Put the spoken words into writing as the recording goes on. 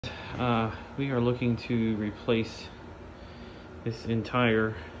we are looking to replace this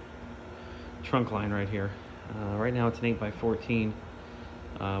entire trunk line right here. Right now it's an 8x14,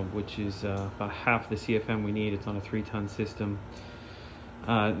 which is about half the CFM we need. It's on a 3-ton system.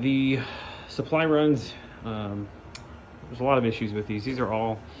 The supply runs, there's a lot of issues with these. These are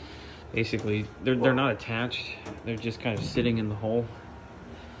all basically, they're not attached. They're just kind of sitting in the hole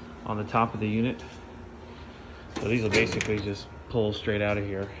on the top of the unit. So these will basically just pull straight out of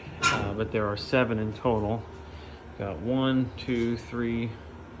here. But there are 7 in total. Got 1, 2, 3.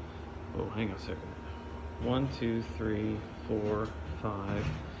 Oh, hang on a second. 1, 2, 3, 4, 5,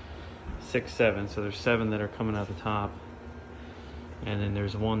 6, 7. So there's 7 that are coming out the top, and then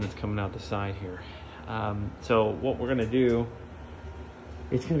there's 1 that's coming out the side here. So what we're gonna do,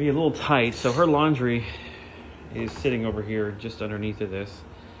 it's gonna be a little tight. So her laundry is sitting over here just underneath of this.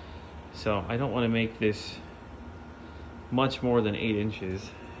 So I don't want to make this much more than 8 inches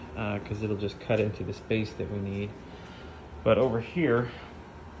because it'll just cut into the space that we need. But over here,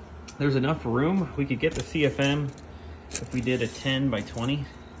 there's enough room. We could get the CFM if we did a 10 by 20,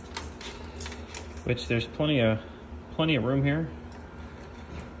 which there's plenty of room here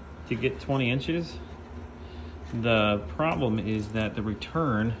to get 20 inches. The problem is that the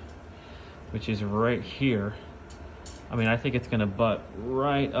return, which is right here, I mean, I think it's gonna butt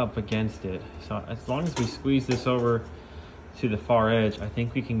right up against it. So as long as we squeeze this over to the far edge, I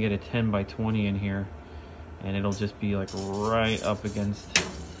think we can get a 10 by 20 in here, and it'll just be like right up against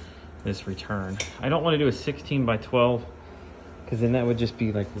this return. I don't want to do a 16 by 12 because then that would just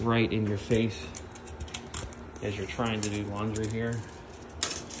be like right in your face as you're trying to do laundry here.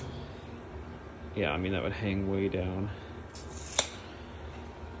 Yeah, I mean, that would hang way down.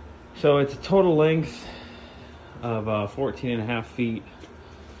 So it's a total length of 14.5 feet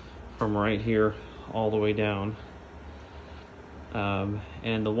from right here all the way down.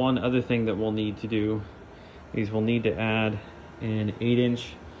 And the one other thing that we'll need to do is we'll need to add an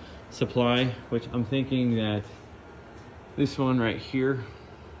 8-inch supply, which I'm thinking that this one right here,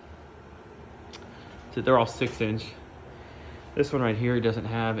 so they're all 6-inch. This one right here doesn't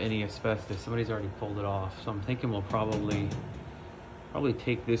have any asbestos. Somebody's already pulled it off. So I'm thinking we'll probably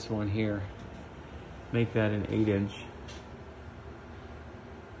take this one here, make that an 8-inch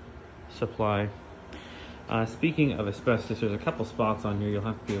supply. Speaking of asbestos, there's a couple spots on here you'll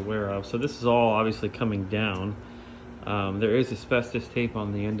have to be aware of. So this is all obviously coming down. There is asbestos tape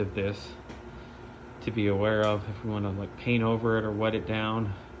on the end of this to be aware of if we want to like paint over it or wet it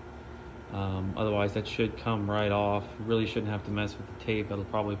down. Otherwise that should come right off. You really shouldn't have to mess with the tape. It'll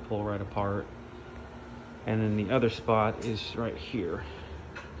probably pull right apart. And then the other spot is right here.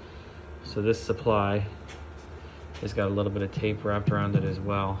 So this supply has got a little bit of tape wrapped around it as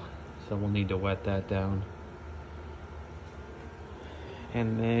well. So we'll need to wet that down.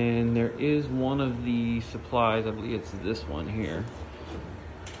 And then there is one of the supplies, I believe it's this one here.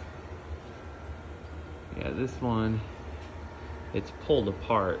 Yeah, this one, it's pulled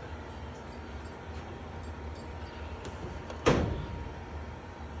apart. Try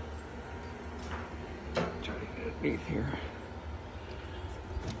to get it underneath here.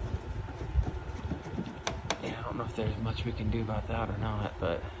 Yeah, I don't know if there's much we can do about that or not,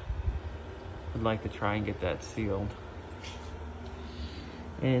 but I'd like to try and get that sealed.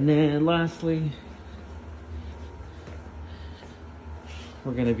 And then lastly,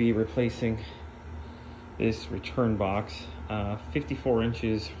 we're going to be replacing this return box, 54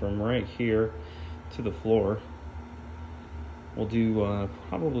 inches from right here to the floor. We'll do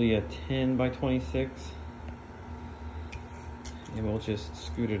probably a 10 by 26, and we'll just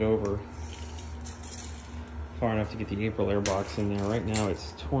scoot it over far enough to get the April air box in there. Right now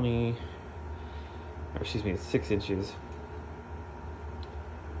it's 6 inches.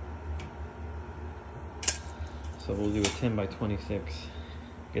 So we'll do a 10 by 26,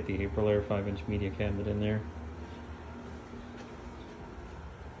 get the April Air 5-inch media cabinet in there.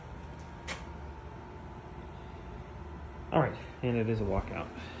 All right, and it is a walkout.